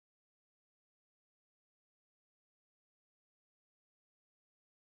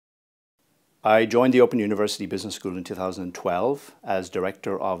I joined the Open University Business School in 2012 as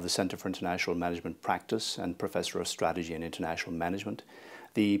Director of the Centre for International Management Practice and Professor of Strategy and International Management.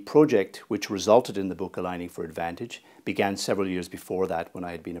 The project, which resulted in the book Aligning for Advantage, began several years before that when I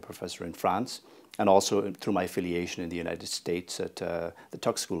had been a professor in France, and also through my affiliation in the United States at the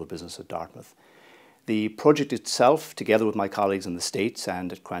Tuck School of Business at Dartmouth. The project itself, together with my colleagues in the States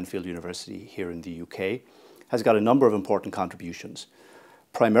and at Cranfield University here in the UK, has got a number of important contributions.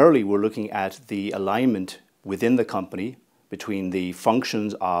 Primarily, we're looking at the alignment within the company between the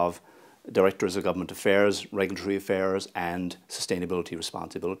functions of directors of government affairs, regulatory affairs, and sustainability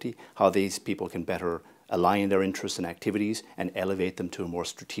responsibility, how these people can better align their interests and activities and elevate them to a more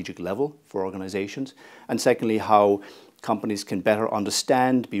strategic level for organizations. And secondly, how companies can better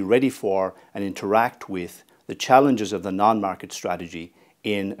understand, be ready for, and interact with the challenges of the non-market strategy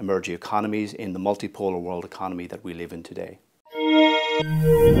in emerging economies, in the multipolar world economy that we live in today.